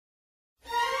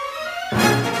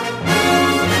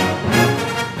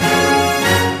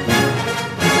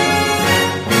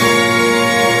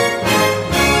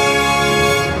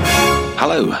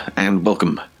Hello and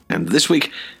welcome. And this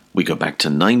week we go back to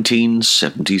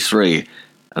 1973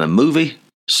 and a movie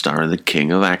starring the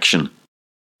king of action,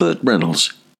 Burt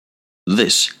Reynolds.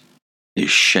 This is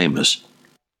Seamus.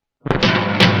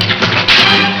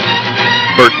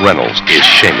 Burt Reynolds is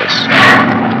Seamus.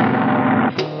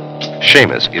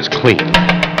 Seamus is clean.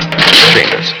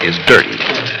 Seamus is dirty.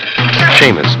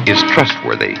 Seamus is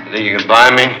trustworthy. Think you can buy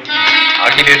me?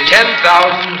 I'll give you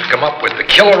 10,000 to come up with the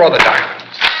killer or the diamonds.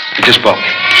 You just spoke.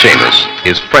 Seamus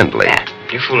is friendly.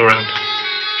 You fool around.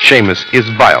 Seamus is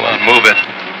violent. Move it.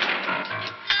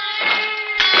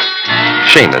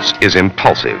 Seamus is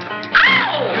impulsive.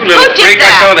 You little freak,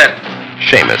 I know that.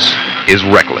 Seamus is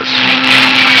reckless.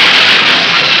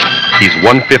 He's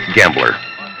 1/5 gambler,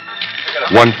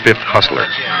 1/5 hustler,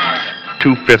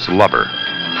 2/5 lover,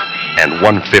 and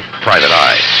 1/5 private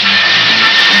eye.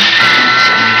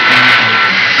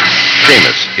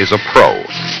 Seamus is a pro.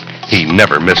 He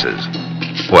never misses.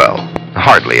 Well,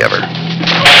 hardly ever.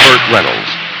 Burt Reynolds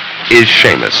is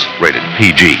Seamus, rated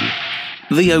PG.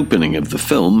 The opening of the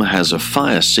film has a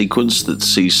fire sequence that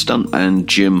sees stuntman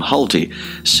Jim Hulty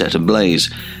set ablaze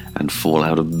and fall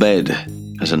out of bed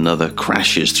as another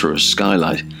crashes through a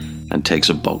skylight and takes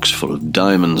a box full of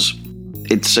diamonds.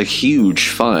 It's a huge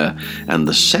fire, and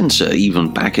the censor,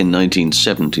 even back in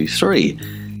 1973,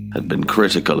 had been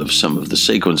critical of some of the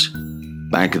sequence.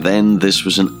 Back then, this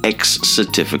was an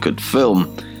X-certificate film,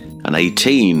 an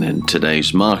 18 in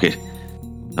today's market.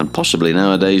 And possibly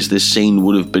nowadays this scene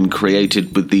would have been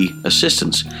created with the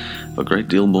assistance of a great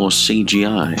deal more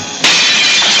CGI.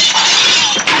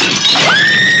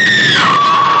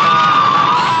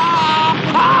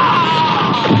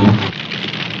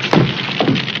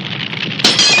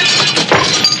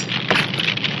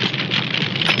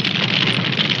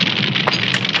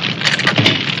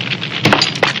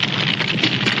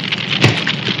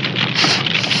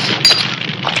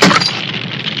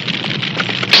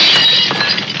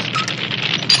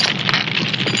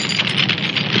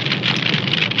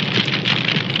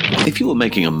 If you were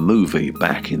making a movie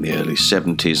back in the early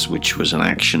 70s which was an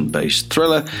action-based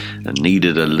thriller and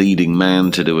needed a leading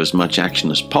man to do as much action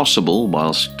as possible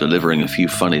whilst delivering a few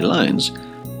funny lines,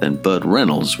 then Burt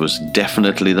Reynolds was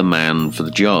definitely the man for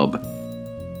the job.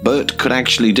 Burt could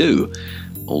actually do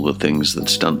all the things that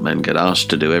stuntmen get asked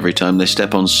to do every time they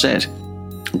step on set.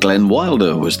 Glenn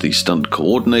Wilder was the stunt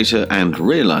coordinator and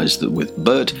realised that with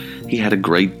Burt he had a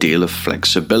great deal of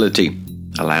flexibility,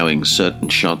 allowing certain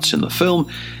shots in the film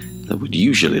that would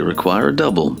usually require a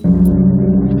double.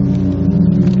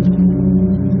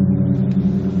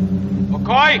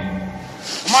 McCoy,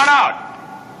 come on out.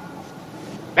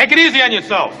 Make it easy on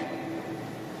yourself.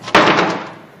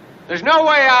 There's no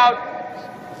way out.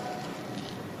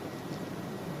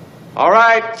 All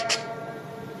right.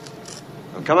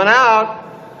 I'm coming out.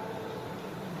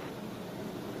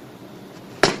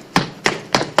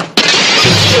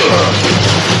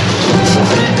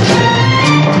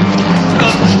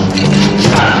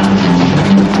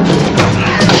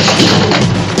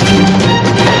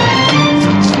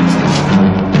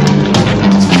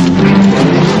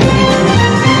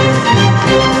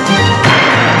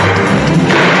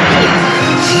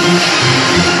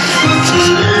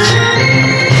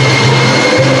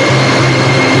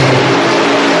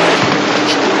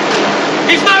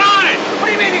 He's not on it! What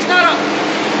do you mean he's not on?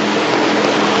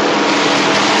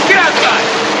 Get outside!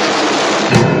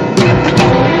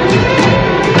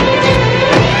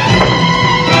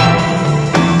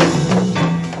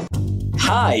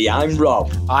 Hi, I'm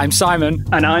Rob. I'm Simon.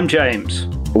 And I'm James.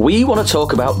 We want to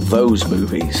talk about those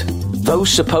movies. Those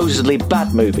supposedly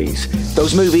bad movies.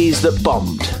 Those movies that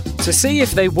bombed. To see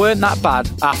if they weren't that bad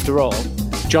after all,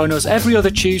 join us every other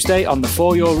Tuesday on the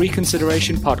For Your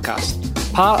Reconsideration podcast,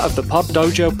 part of the Pod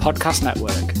Dojo podcast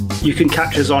network. You can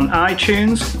catch us on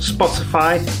iTunes,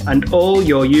 Spotify, and all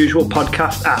your usual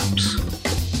podcast apps.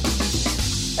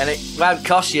 And it won't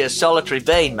cost you a solitary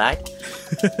bean, mate.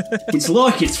 It's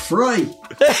like it's free.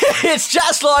 It's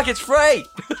just like it's free.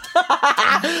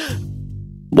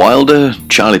 Wilder,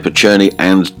 Charlie Pacerni,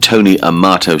 and Tony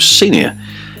Amato Sr.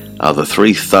 are the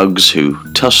three thugs who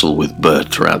tussle with Burt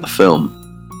throughout the film.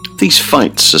 These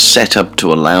fights are set up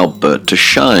to allow Burt to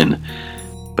shine,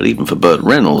 but even for Burt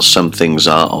Reynolds, some things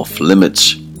are off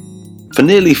limits. For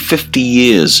nearly 50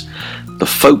 years, the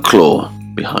folklore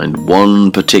behind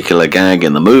one particular gag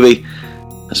in the movie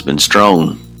has been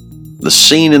strong. The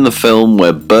scene in the film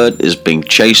where Burt is being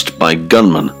chased by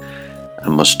gunmen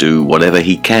and must do whatever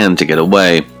he can to get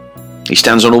away. He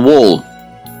stands on a wall.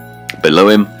 Below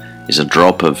him is a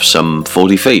drop of some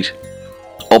 40 feet.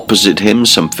 Opposite him,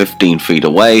 some 15 feet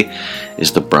away,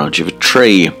 is the branch of a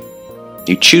tree.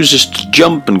 He chooses to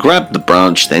jump and grab the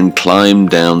branch, then climb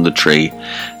down the tree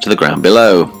to the ground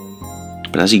below.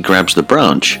 But as he grabs the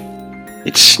branch,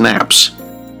 it snaps,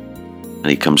 and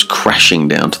he comes crashing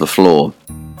down to the floor.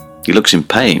 He looks in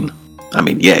pain. I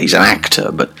mean, yeah, he's an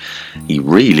actor, but he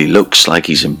really looks like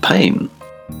he's in pain.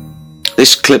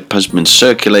 This clip has been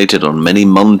circulated on many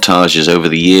montages over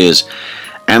the years,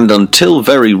 and until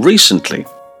very recently,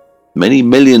 many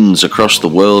millions across the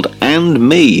world and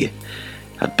me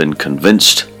had been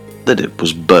convinced that it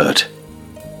was Bert.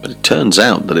 But it turns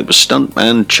out that it was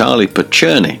stuntman Charlie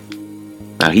Pacerni.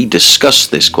 Now, he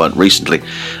discussed this quite recently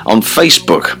on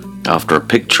Facebook after a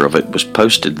picture of it was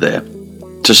posted there.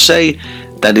 To say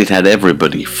that it had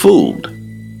everybody fooled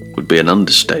would be an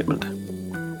understatement.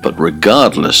 But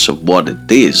regardless of what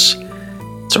it is,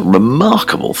 it's a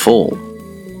remarkable fall.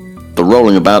 The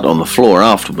rolling about on the floor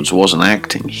afterwards wasn't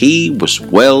acting. He was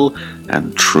well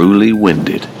and truly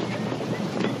winded.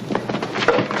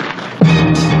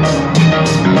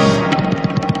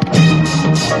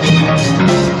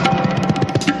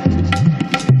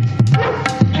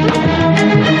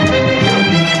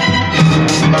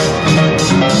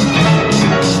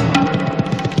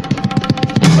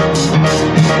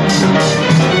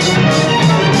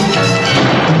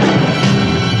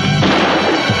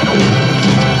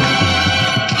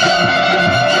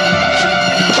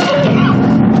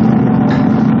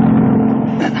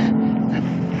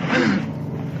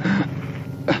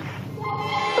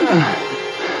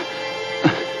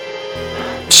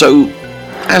 So,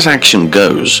 as action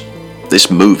goes,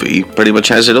 this movie pretty much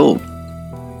has it all.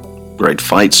 Great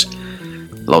fights,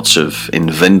 lots of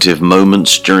inventive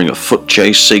moments during a foot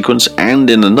chase sequence,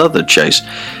 and in another chase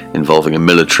involving a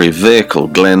military vehicle,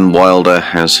 Glenn Wilder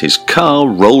has his car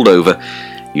rolled over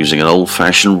using an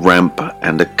old-fashioned ramp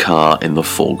and a car in the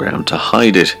foreground to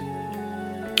hide it.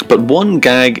 But one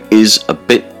gag is a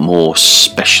bit more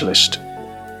specialist.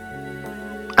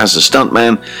 As a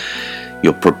stuntman,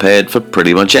 you're prepared for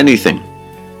pretty much anything.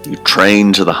 You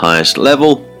train to the highest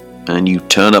level, and you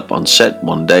turn up on set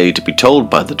one day to be told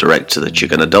by the director that you're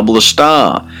going to double the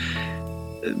star,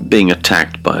 being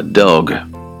attacked by a dog.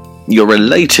 You're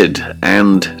elated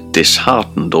and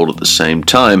disheartened all at the same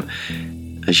time,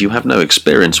 as you have no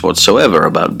experience whatsoever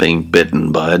about being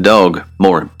bitten by a dog.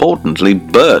 More importantly,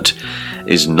 Bert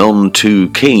is none too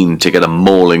keen to get a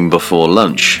mauling before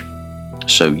lunch.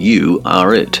 So you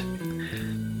are it.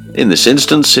 In this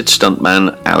instance, it's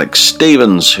stuntman Alex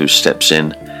Stevens who steps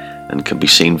in and can be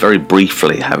seen very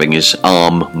briefly having his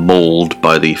arm mauled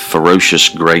by the ferocious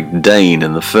Great Dane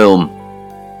in the film.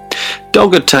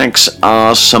 Dog attacks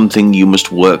are something you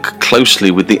must work closely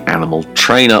with the animal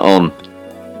trainer on.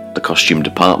 The costume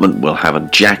department will have a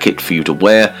jacket for you to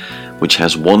wear, which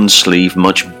has one sleeve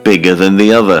much bigger than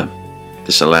the other.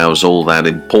 This allows all that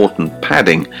important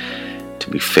padding to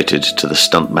be fitted to the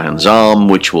stuntman's arm,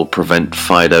 which will prevent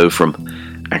Fido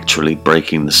from actually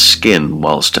breaking the skin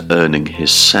whilst earning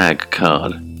his SAG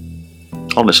card.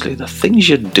 Honestly, the things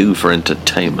you do for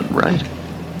entertainment, right?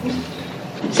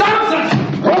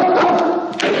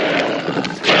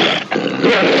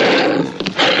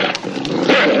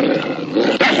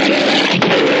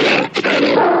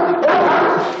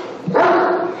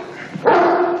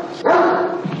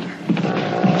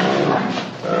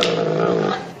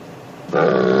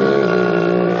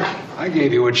 I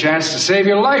gave you a chance to save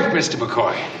your life, Mr.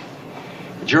 McCoy.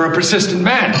 But you're a persistent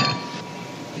man.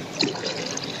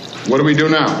 What do we do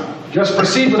now? Just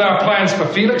proceed with our plans for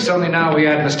Felix, only now we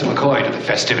add Mr. McCoy to the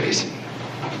festivities.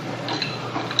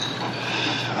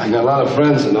 I got a lot of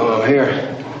friends that know I'm here.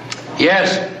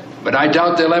 Yes, but I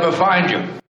doubt they'll ever find you.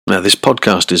 Now, this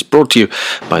podcast is brought to you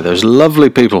by those lovely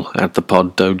people at the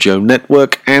Pod Dojo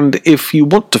Network, and if you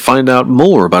want to find out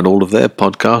more about all of their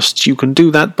podcasts, you can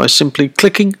do that by simply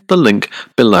clicking the link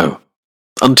below.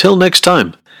 Until next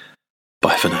time,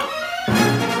 bye for now.